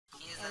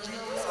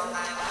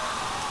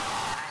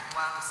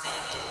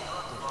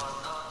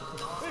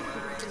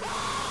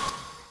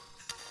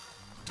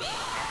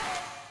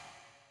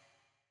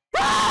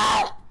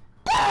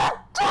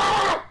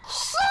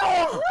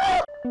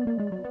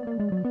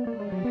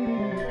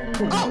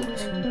Oh!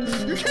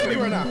 You're kidding me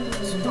right now!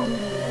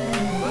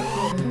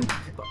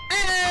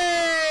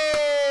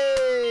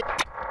 Hey!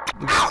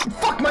 Ow!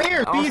 Fuck my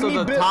ear!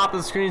 Also, the top of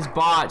the screen's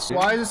botched.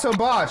 Why is it so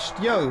botched?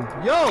 Yo!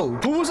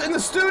 Who was in the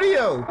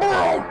studio?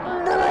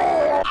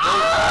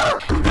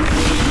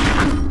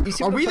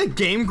 Are we the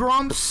game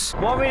grumps?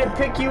 Want me to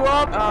pick you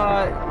up?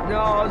 No,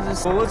 I'll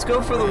just... Well, let's go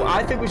for the...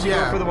 I think we should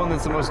go for the one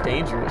that's the most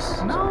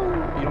dangerous. No.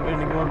 You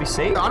don't want to be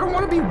safe? I don't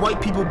want to be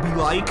white people be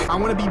like. I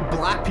want to be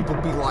black people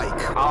be like.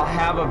 I'll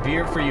have a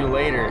beer for you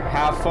later.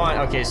 Have fun.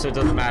 Okay, so it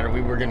doesn't matter.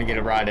 We were going to get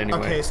a ride anyway.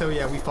 Okay, so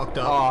yeah, we fucked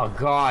up. Oh,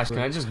 gosh. Can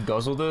I just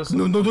guzzle this?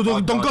 No, don't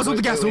guzzle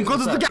the gas. Don't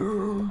guzzle the gas.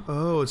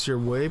 Oh, it's your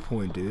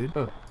waypoint, dude.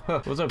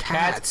 What's up,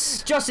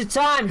 cats? Just in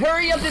time.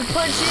 Hurry up and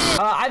punch in.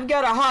 I've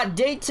got a hot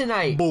date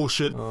tonight.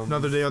 Bullshit.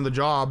 Another day on the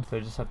job. So I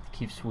just have to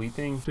keep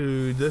sweeping?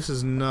 Dude, this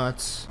is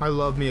nuts. I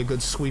love me a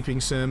good sweeping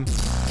sim.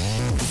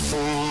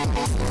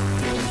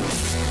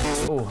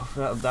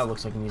 Oh, that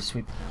looks like I need to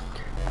sweep.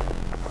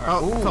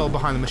 Oh, fell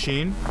behind the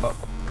machine.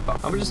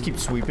 I'm gonna just keep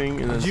sweeping.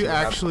 And then Did you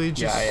actually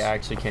just... Yeah, I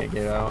actually can't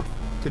get out.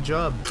 Good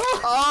job.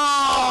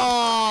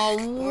 Oh,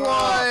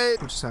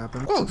 what? What just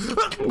happened?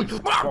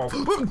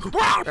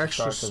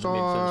 Extra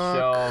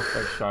stock.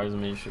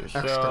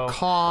 Extra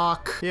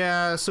cock.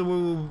 Yeah,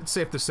 so it's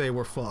safe to say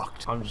we're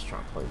fucked. I'm just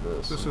trying to play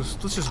this.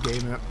 Let's just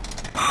game it.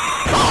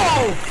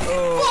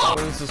 Oh!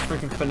 What is this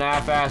freaking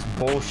FNAF ass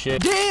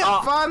bullshit?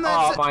 Damn! Find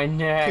that. Oh, my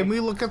neck. Can we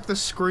look at the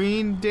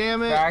screen?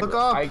 Damn it! Look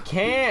up. I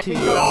can't.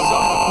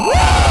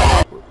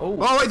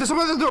 Oh wait, there's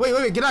someone at the door.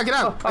 Wait, get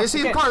out! I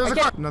see the car. There's a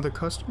car. Another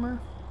customer?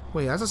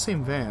 Wait, that's the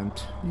same van.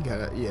 You got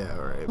it. Yeah,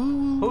 all right.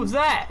 Who's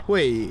that?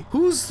 Wait,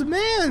 who's the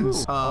man?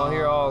 All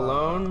here all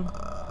alone?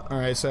 All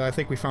right, so I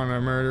think we found a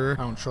murderer.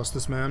 I don't trust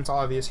this man. It's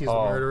obvious he's a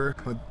murderer.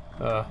 My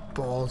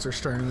balls are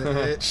starting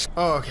to itch.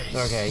 Oh, okay.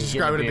 Okay. He's just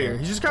grabbing a beer.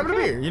 He's just grabbing a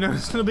beer. You know,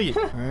 it's gonna be.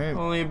 All right.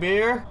 Only a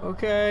beer?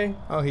 Okay.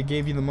 Oh, he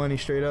gave you the money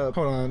straight up.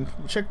 Hold on.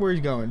 Check where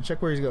he's going.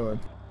 Check where he's going.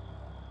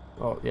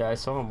 Oh, yeah, I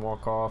saw him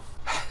walk off.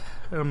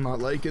 I'm not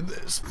liking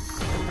this.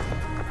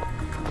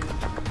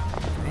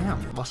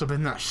 Damn, must have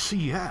been that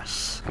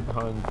CS.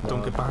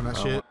 Don't get behind that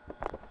shit.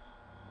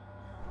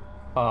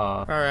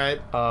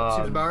 Alright.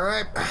 Seems about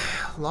right.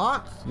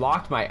 Locked?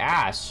 Locked my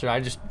ass. Should I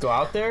just go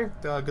out there?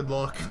 Good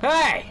luck.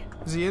 Hey!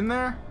 Is he in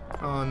there?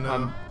 Oh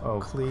no.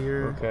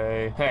 Clear.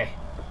 Okay. Hey.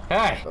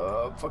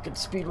 Fucking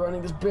speed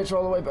running this bitch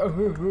all the way back.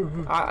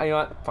 You know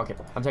what? Fuck it.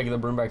 I'm taking the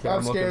broom back there.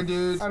 I'm scared,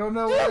 dude. I don't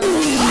know.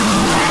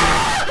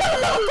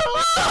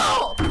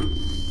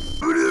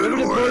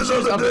 Limited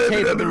versions of the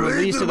tape have been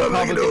released to the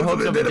public in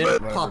hopes of a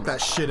different. Pop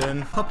that shit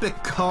in.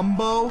 Puppet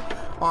combo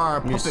or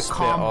puppet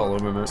combo. All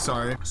over me.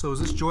 Sorry. So is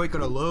this joint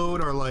gonna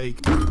load or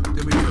like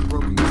did we get a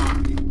broken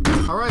copy?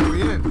 Alright,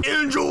 we in.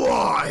 In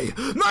July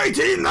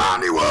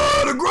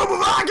 1991, a group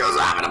of hackers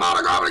happened about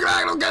a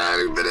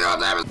video of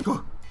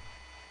them.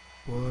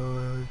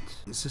 What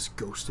is this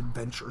Ghost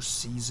Adventure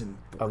season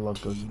 14? I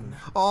love Ghost Adventure.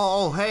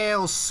 All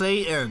hail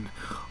Satan.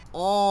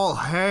 All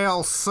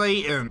hail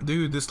Satan.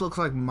 Dude, this looks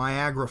like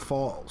Niagara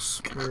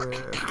Falls.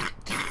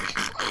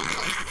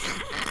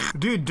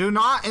 Dude, do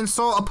not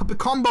insult a Puppet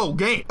Combo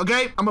game,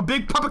 okay? I'm a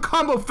big Puppet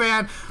Combo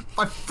fan.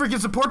 I freaking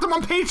support them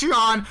on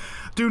Patreon.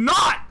 Do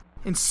not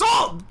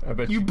insult,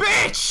 you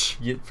bitch!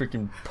 You get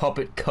freaking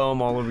puppet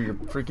cum all over your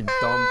freaking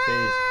dumb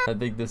face. I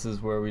think this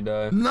is where we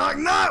die. Knock,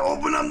 knock,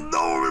 open up the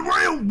door and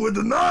rail with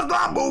the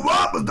non-stop move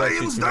up and stay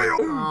in the stay.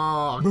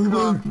 Oh,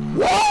 God.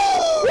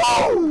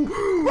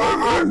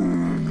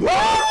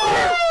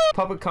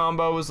 Puppet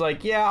Combo was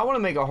like, yeah, I want to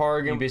make a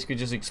horror game. Basically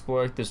just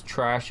explore like, this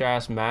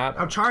trash-ass map.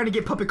 I'm trying to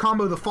get Puppet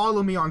Combo to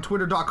follow me on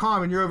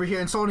Twitter.com and you're over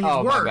here insulting his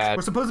work.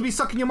 We're supposed to be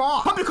sucking him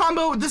off. Puppet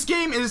Combo, this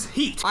game is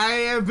heat. I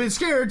have been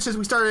scared since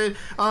we started.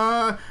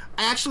 I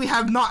actually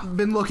have not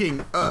been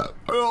looking.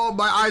 Oh,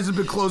 my eyes have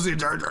been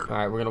closing.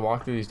 Alright, we're gonna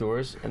walk through these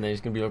doors and then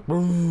he's gonna be like,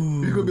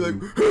 he's gonna be like,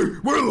 hey,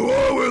 where the wall?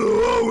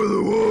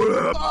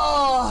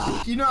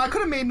 Oh, you know, I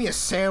could have made me a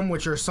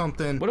sandwich or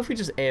something. What if we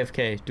just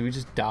AFK? Do we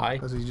just die?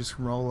 Does he just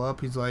roll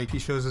up? He's like, he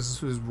shows us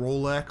his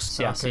Rolex.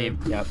 Yeah, okay.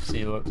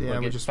 See, look, yeah,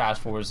 we just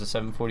fast forwards to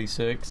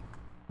 746.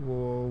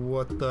 Whoa,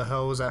 what the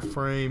hell is that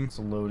frame? It's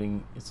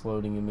loading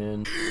him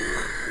in.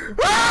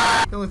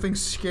 The only thing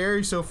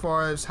scary so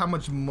far is how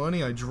much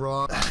money I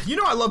draw. You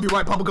know I love you,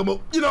 right, Puppet Combo?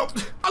 You know,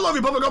 I love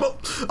you, Puppet Combo.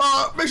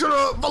 Make sure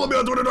to follow me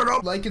on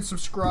Twitter.com. Like and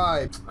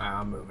subscribe.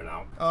 I'm moving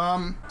out.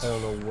 I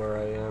don't know where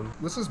I am.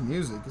 This is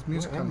music. This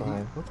music kind of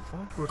of. What the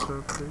fuck? What's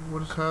up?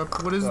 What is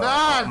happening? What is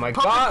that? Oh my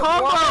Puppet God!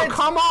 Combo, What?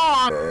 come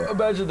on!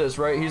 Imagine this,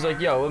 right? He's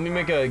like, yo, let me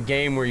make a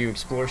game where you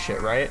explore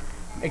shit, right?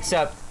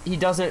 Except he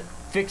doesn't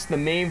fix the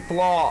main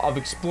flaw of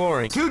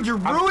exploring. Dude, you're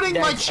ruining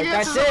my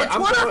chances of a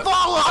I'm Twitter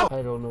follow!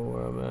 I don't know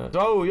where I'm at.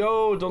 Oh,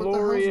 yo, DeLorean.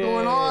 What the hell's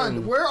going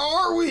on? Where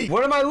are we?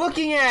 What am I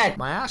looking at?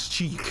 My ass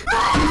cheek.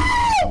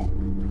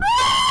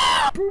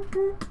 I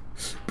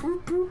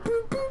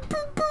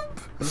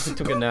just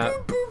took a nap.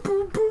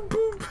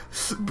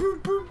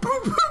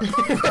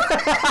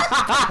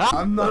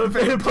 I'm not a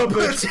fan of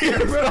puppets.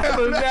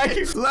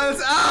 Let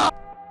us out!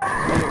 He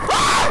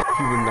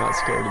were not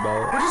scared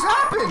about it. What just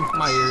happened?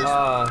 My ears.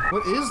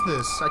 What is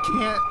this? I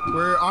can't.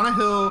 We're on a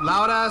hill.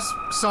 Loud ass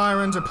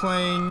sirens are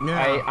playing.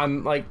 Yeah.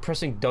 I'm like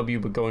pressing W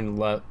but going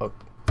left up.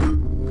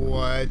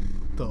 What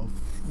the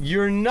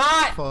You're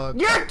not! fuck?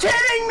 You're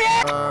kidding me!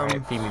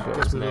 Alright, feed me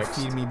Billy's next.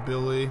 Feed me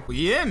Billy.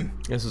 We in?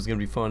 This is gonna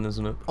be fun,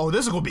 isn't it? Oh,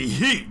 this is gonna be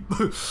heat.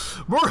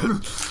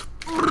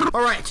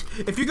 Alright,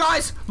 if you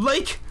guys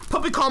like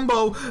Puppet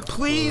Combo,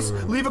 please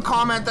leave a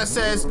comment that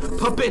says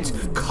Puppet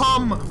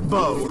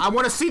Combo. I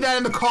want to see that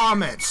in the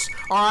comments,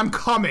 or I'm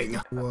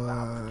coming.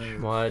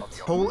 What?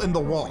 Hole in the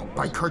Wall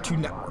by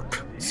Cartoon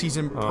Network.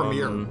 Season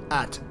premiere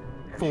at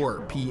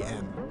 4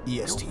 p.m.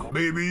 EST.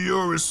 Baby,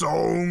 you're a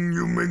song.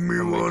 You make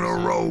me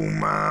wanna roll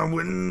my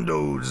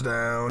windows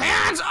down.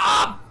 Hands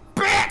up,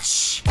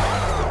 bitch!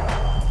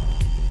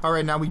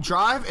 Alright, now we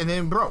drive and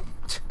then, bro,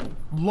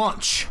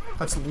 lunch.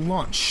 That's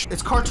lunch.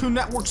 It's Cartoon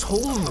Network's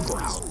Hole in the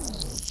Ground.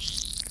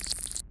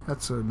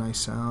 That's a nice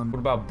sound. What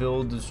about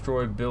build,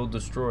 destroy, build,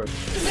 destroy?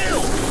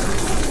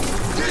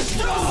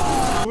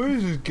 What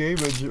is this game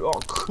engine?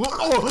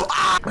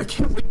 I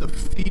can't wait to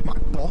feed my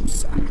ball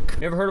sack.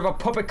 You ever heard of a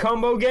Puppet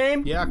Combo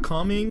game? Yeah,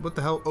 coming. What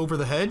the hell? Over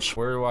the hedge?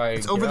 Where do I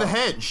It's over the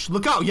hedge.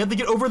 Look out. You have to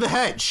get over the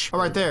hedge. All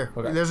right, there.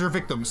 Okay. There's your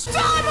victims.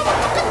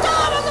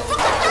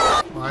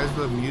 Why is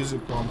the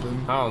music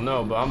bumping? I don't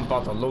know, but I'm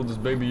about to load this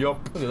baby up.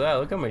 Look at that.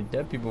 Look how many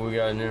dead people we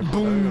got in there.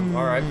 Boom.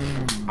 All right.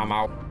 I'm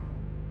out.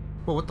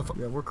 Well, what the fuck?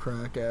 Yeah, we're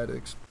crack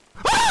addicts.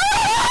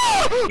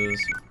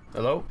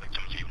 Hello?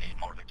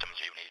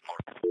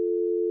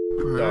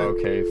 Right.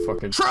 Okay,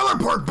 fucking. Trailer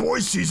Park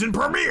Boys season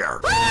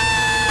premiere.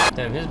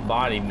 Damn, his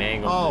body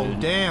mangled. Oh, dude.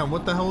 damn.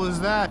 What the hell is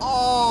that?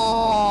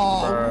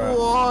 Oh,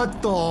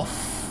 what the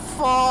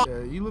fuck?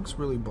 Yeah, he looks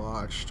really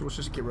botched. Let's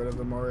just get rid of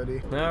him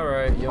already. All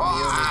right,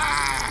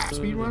 yummy,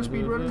 Speed run,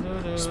 speed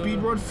run. Speed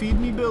run, feed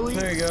me, Billy.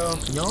 There you go.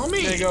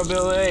 Yummy. There you go,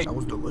 Billy. That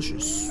was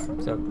delicious.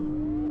 What's up?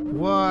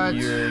 What?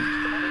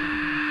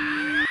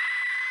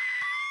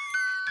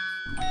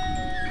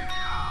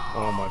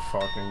 Oh my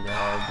fucking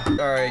god.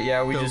 Alright,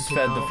 yeah, we just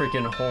fed the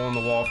freaking hole in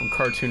the wall from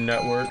Cartoon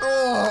Network.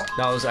 Oh.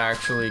 That was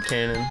actually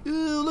canon.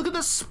 Ew, look at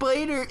the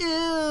spider.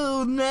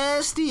 Ew,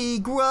 nasty,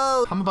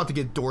 gross. I'm about to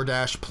get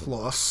DoorDash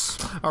Plus.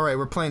 Alright,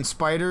 we're playing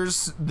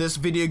spiders. This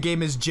video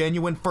game is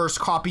genuine first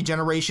copy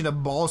generation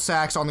of ball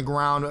sacks on the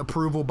ground.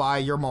 Approval by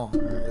your mom.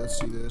 Alright, let's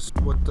see this.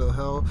 What the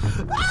hell?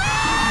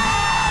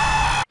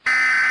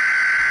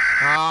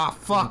 Ah,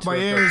 fuck my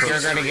ears. You're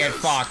gonna get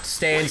fucked.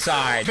 Stay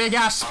inside. Big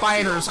ass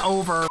spiders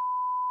over.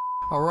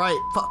 Alright,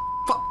 fuck,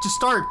 just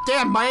start.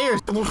 Damn, my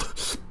ears. I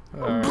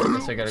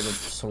guess I gotta go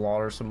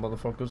slaughter some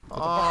motherfuckers. Oh,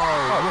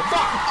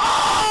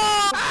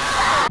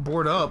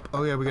 board up.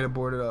 Oh yeah, we gotta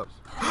board it up.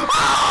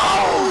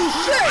 Oh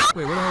shit!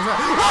 Wait, what the hell is that?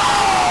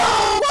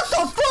 Oh, what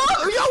the fuck?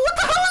 Yo, what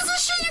the hell is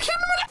this shit? You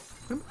can't remember that?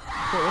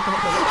 Wait, what the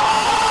hell?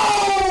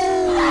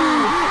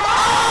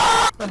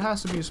 That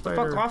has to be a spider.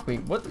 Fuck off me.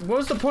 What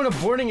was the point of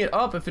boarding it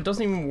up if it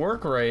doesn't even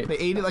work right? They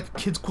ate it like a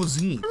kid's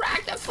cuisine.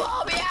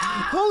 Arachnophobia!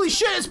 Holy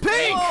shit, it's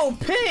pink! Oh,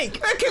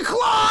 pink! It can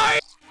climb!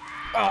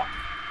 Oh.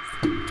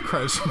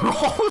 Christ.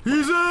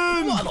 He's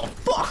in! What the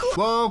fuck?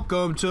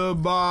 Welcome to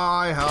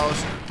my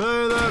house.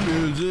 Play the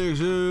music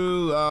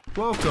too loud.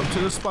 Welcome to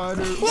the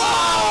spider.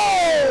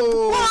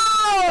 Whoa!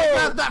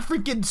 Whoa! That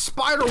freaking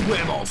spider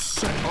web all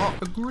set up.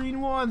 The green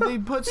one, they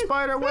put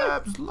spider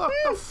webs. Look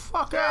the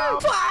fuck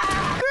out.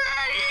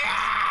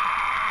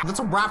 That's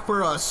a wrap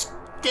for us.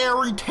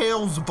 Scary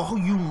Tales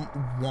Volume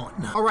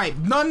 1. Alright,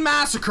 Nun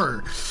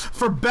Massacre.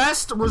 For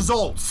best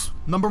results.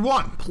 Number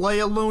 1, play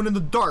alone in the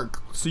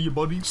dark. See you,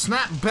 buddy.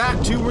 Snap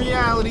back to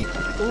reality.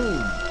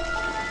 Ooh.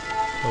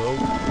 Hello?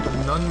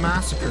 Nun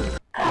Massacre.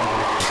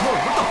 Whoa,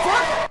 what the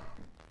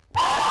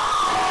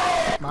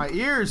fuck? My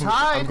ears,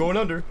 hide. I'm going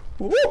under.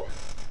 Woo!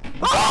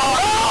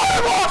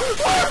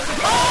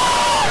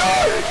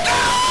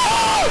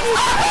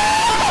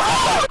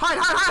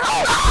 Hide.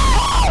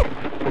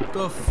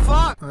 The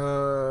fuck?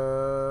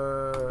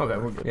 Okay,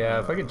 we're good. Yeah,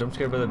 if I get jump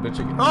scared by that bitch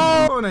again.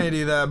 Oh,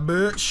 180 that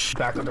bitch.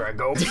 Back under I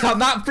go. I'm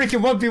not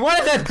freaking 1v1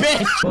 of that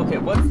bitch! Okay,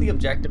 what's the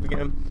objective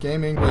again?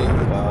 Gaming. Wait.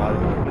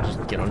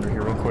 Just get under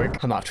here real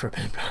quick. I'm not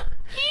tripping.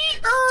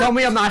 Tell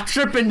me I'm not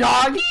tripping,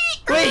 dog!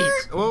 Wait!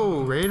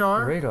 Oh,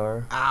 radar.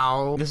 Radar.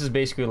 Ow. This is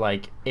basically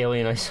like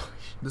alien isolation.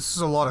 This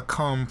is a lot of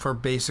cum for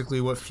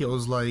basically what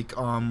feels like,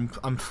 I'm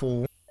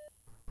full.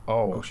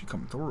 Oh. Oh, she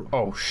coming through.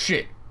 Oh,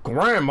 shit.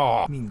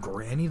 Grandma! I mean,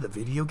 Granny, the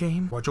video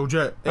game? Watch your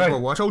jet. Hey, Hey. bro,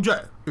 watch your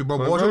jet. Hey, bro,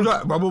 watch your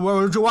jet. Bro,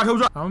 watch your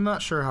jet. I'm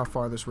not sure how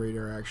far this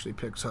radar actually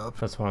picks up.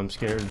 That's why I'm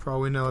scared. For all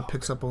we know, it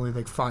picks up only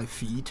like 5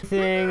 feet.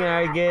 Thing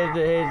I get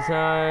the hit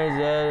signs.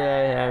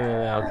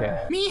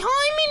 Okay.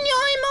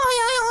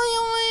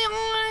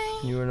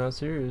 You are not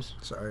serious.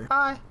 Sorry.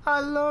 I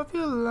love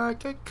you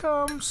like a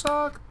cum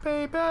sock,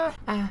 baby.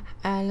 I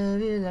love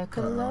you like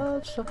a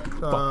love song.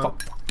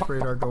 Fuck.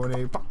 Radar going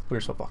ape.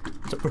 We're so fucked.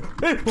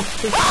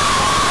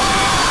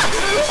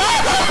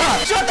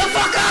 Shut the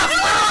fuck up!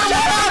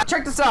 Shut up!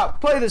 Check this out.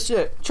 Play this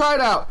shit. Try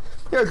it out.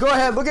 Here, go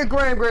ahead. Look at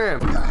Graham.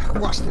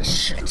 Watch this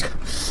shit.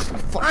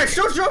 Alright,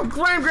 show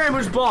Graham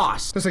who's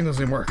boss. This thing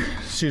doesn't even work.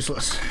 It's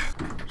useless.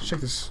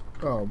 Check this.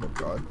 Oh my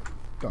god.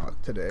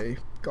 Not today.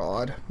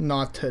 God.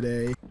 Not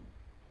today.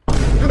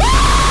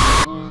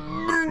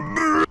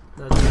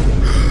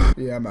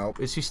 Yeah, I'm out.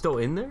 Is he still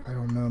in there? I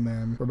don't know,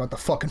 man. We're about to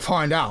fucking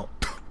find out.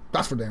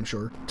 That's for damn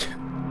sure.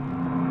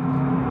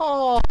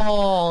 Oh,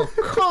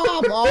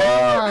 come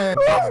on.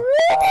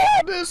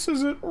 This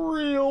isn't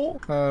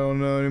real. I don't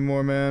know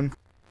anymore, man.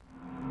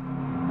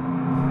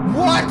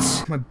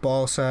 What? My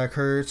ball sack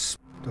hurts.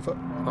 The fuck?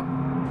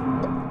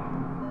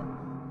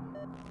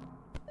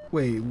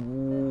 Wait,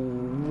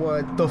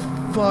 what the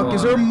fuck? What?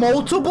 Is there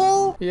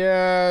multiple?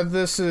 Yeah,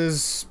 this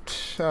is...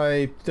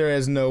 there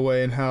is no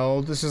way in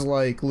hell. This is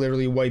like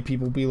literally white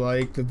people be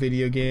like the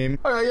video game.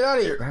 Alright, get out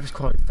of here. I was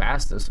calling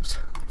fastest.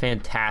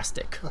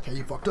 Fantastic. Okay,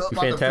 you fucked up.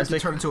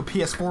 Fantastic. Turn into a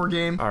PS4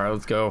 game. Alright,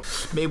 let's go.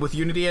 Made with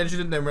Unity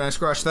engine, then we're gonna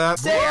scratch that.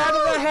 Stay out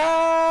of the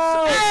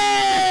house!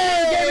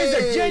 Hey! The game is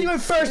a genuine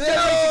first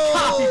generation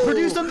copy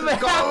produced under the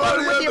HAL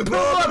with the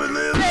approval of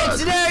Big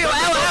Scenario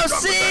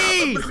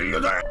LLC!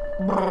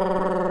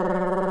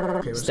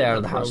 Okay, stay out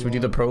of the house. Should we do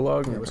the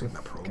prologue? Yeah, we're doing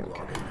that prologue.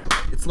 Okay.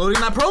 It's loading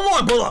that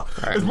prologue, Bulla!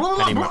 Right. It's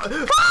loading that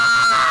prologue!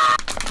 Ah!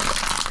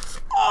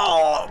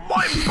 Oh,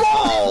 my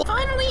ball!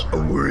 Finally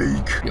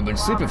awake. You've been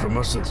sleeping for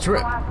most of the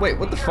trip. Wait,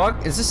 what the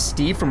fuck? Is this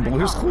Steve from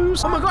Blue's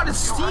Clues? Oh my god, it's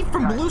Steve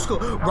from Blue's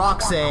Clues.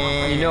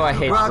 Roxanne. You know I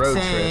hate road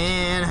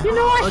trips. You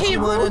know I hate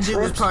road trips. All you wanna do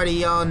is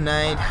party all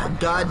night.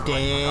 God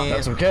damn.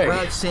 That's okay.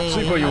 Roxanne.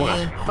 Sleep where you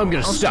want. I'm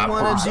gonna stop. All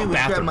you wanna do is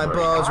grab my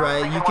balls,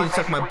 right? You can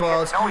suck my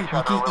balls. You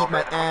can eat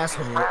my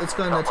asshole. It's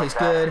gonna taste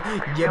good.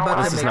 You're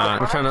about to make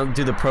We're trying to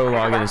do the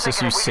prologue and it's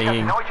just you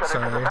singing.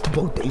 Sorry.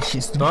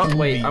 Bodacious. Oh,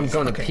 wait, I'm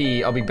going to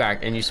pee. I'll be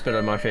back. And you spit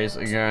on my face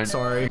again.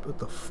 Sorry. What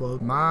the fuck?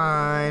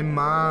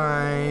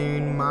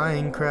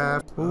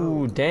 Minecraft.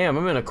 Ooh, damn,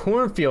 I'm in a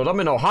cornfield. I'm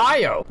in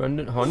Ohio.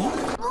 Brendan, honey?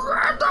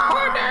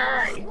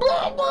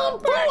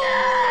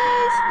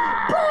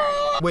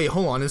 Wait,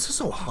 hold on. Is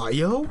this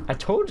Ohio?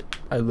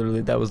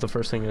 That was the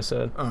first thing I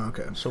said. Oh,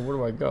 okay. So where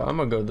do I go? I'm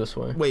gonna go this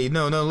way. Wait,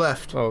 no,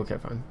 left. Oh, okay,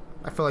 fine.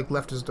 I feel like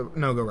left is the...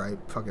 No, go right.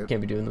 Fuck it.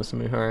 Can't be doing this to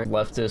me. Alright.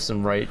 Leftists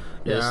and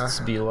rightists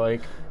be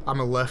like.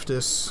 I'm a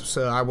leftist,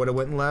 so I would've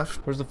went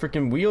left. Where's the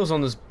freaking wheels on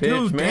this bitch,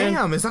 Dude, man?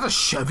 damn, is that a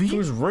Chevy?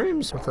 Whose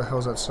rims? What the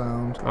hell's that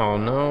sound? Oh,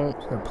 no. Is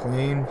that a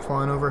plane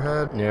flying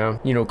overhead? Yeah.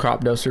 You know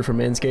Crop Duster from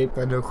Manscaped?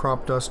 I know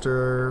Crop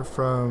Duster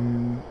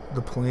from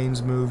the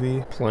Planes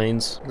movie.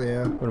 Planes?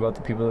 Yeah. What about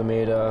the people that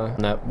made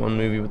that one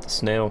movie with the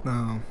snail?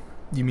 No.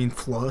 You mean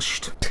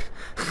Flushed?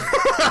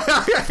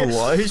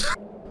 Flushed?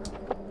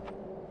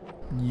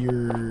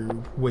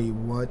 Wait,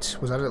 what?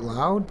 Was that it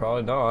loud?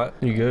 Probably not.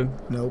 You good?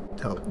 Nope.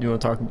 Help. You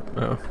want to talk?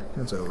 Oh.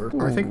 It's over.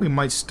 Ooh. I think we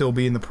might still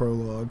be in the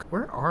prologue.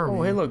 Where are we?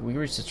 Oh, hey, look, we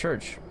reached the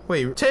church.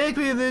 Wait. Take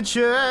me to the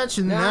church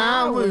and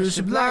I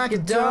worship like a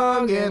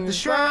dog at the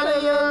shrine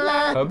of your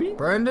life. Hubby?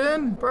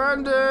 Brendan?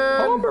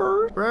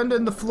 Homer?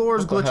 Brendan, the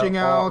floor's glitching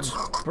out.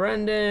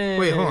 Brendan.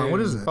 Wait, hold on.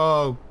 What is it?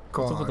 Oh,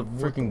 God. What's up with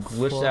the freaking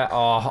glitch that?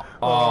 Oh,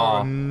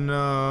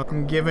 no.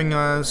 I'm giving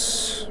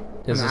us...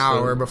 an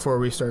hour before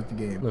we start the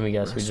game. Let me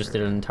guess, we just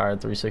did an entire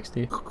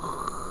 360.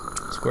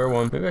 Square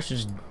one. Maybe I should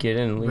just get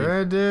in and leave.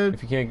 Brendan.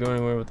 If you can't go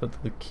anywhere without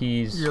the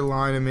keys. You're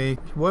lying to me.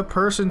 What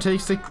person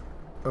takes the...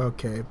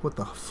 Okay, what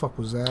the fuck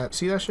was that?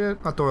 See that shit?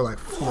 I thought it like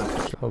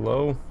flipped.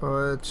 Hello?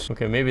 What?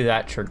 Okay, maybe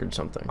that triggered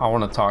something. I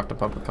want to talk to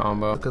Papa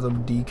Combo. Because of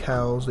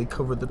decals, they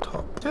covered the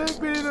top. Take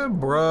me to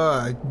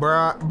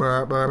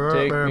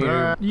Take me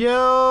to...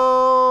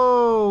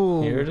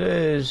 Yo! Here it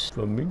is.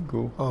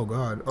 Flamingo. Oh,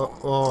 God.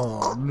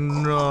 Oh,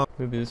 no.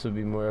 Maybe this would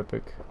be more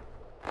epic.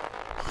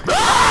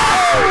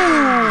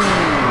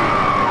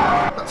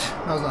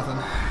 That was nothing.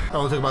 That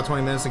only took about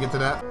 20 minutes to get to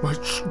that. My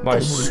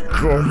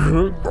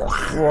stomach.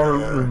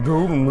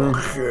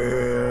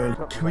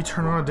 Can we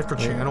turn on a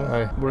different channel?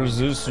 What is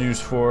this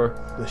used for?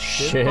 The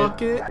shit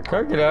bucket?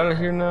 Can I get out of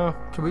here now?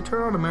 Can we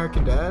turn on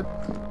American Dad?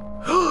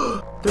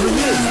 There he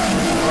is!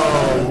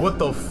 Oh, what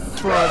the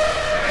fuck?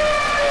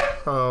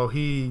 Oh,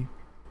 he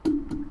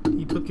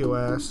took your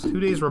ass. 2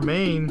 days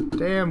remain.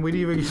 Damn, we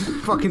didn't even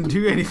fucking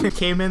do anything.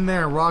 Came in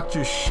there and rocked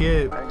your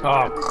shit.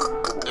 Oh.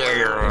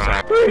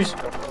 Please.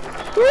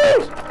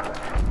 Please.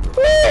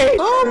 Please.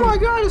 Oh my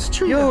god, it's a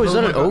tree. Yo, is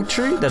that an oak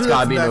tree? That's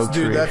gotta be an oak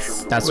tree.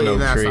 That's an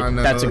oak tree.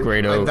 That's a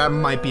great oak. That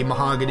might be a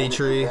mahogany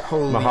tree.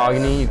 Holy.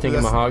 Mahogany? You think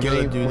of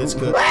mahogany? Good, dude, that's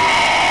good.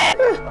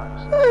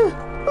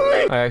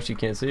 I actually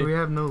can't see. Do we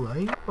have no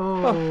light?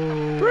 Oh.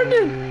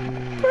 Brendan!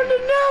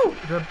 Brendan, no!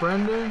 Is that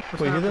Brendan?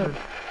 Wait, do that.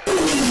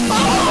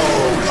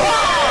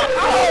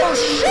 Oh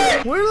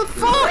shit! Where the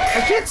fuck?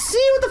 I can't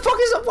see. What the fuck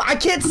is it? I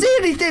can't see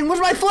anything.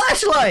 Where's my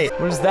flashlight?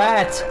 What is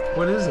that?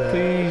 What is that?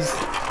 Please.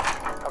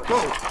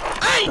 Whoa.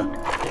 Hey! Ooh.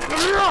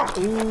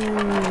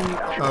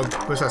 Oh,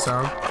 what's that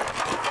sound?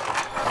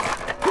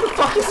 What the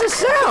fuck is this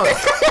sound?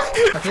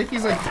 I think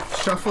he's like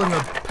shuffling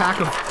a pack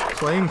of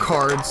playing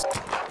cards. I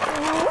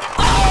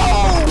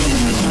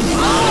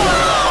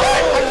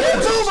can't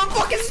move. I'm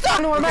fucking stuck.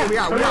 No, I'm out. We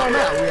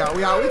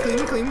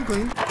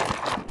clean.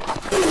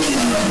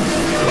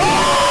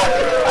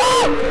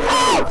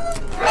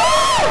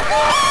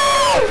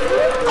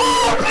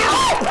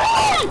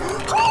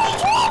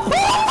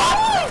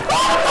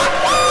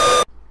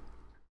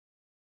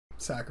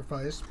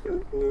 Sacrifice.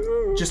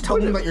 Just tell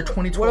them that you're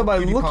 2012. What am I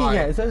PewDiePie. looking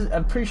at? It says,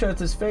 I'm pretty sure it's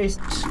his face.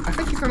 I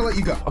think he's gonna let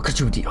you go. I'll cut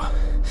you a deal.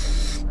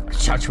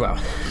 Shout you out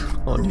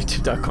on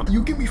YouTube.com.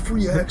 You give me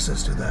free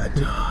access to that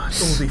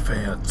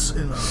OnlyFans,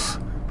 and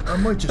I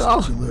might just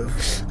let you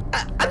live.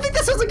 I think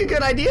that sounds like a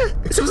good idea.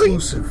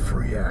 Exclusive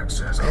free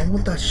access. I don't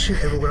want that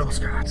shit everyone else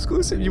got.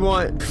 Exclusive, you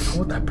want? I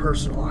want that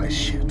personalized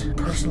shit.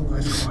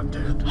 Personalized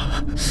content.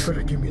 You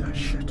better give me that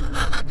shit.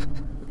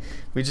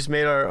 We just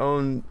made our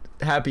own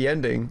happy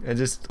ending and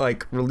just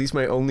like released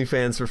my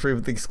OnlyFans for free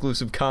with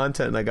exclusive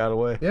content and I got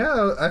away.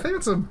 Yeah, I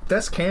think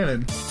that's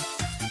canon.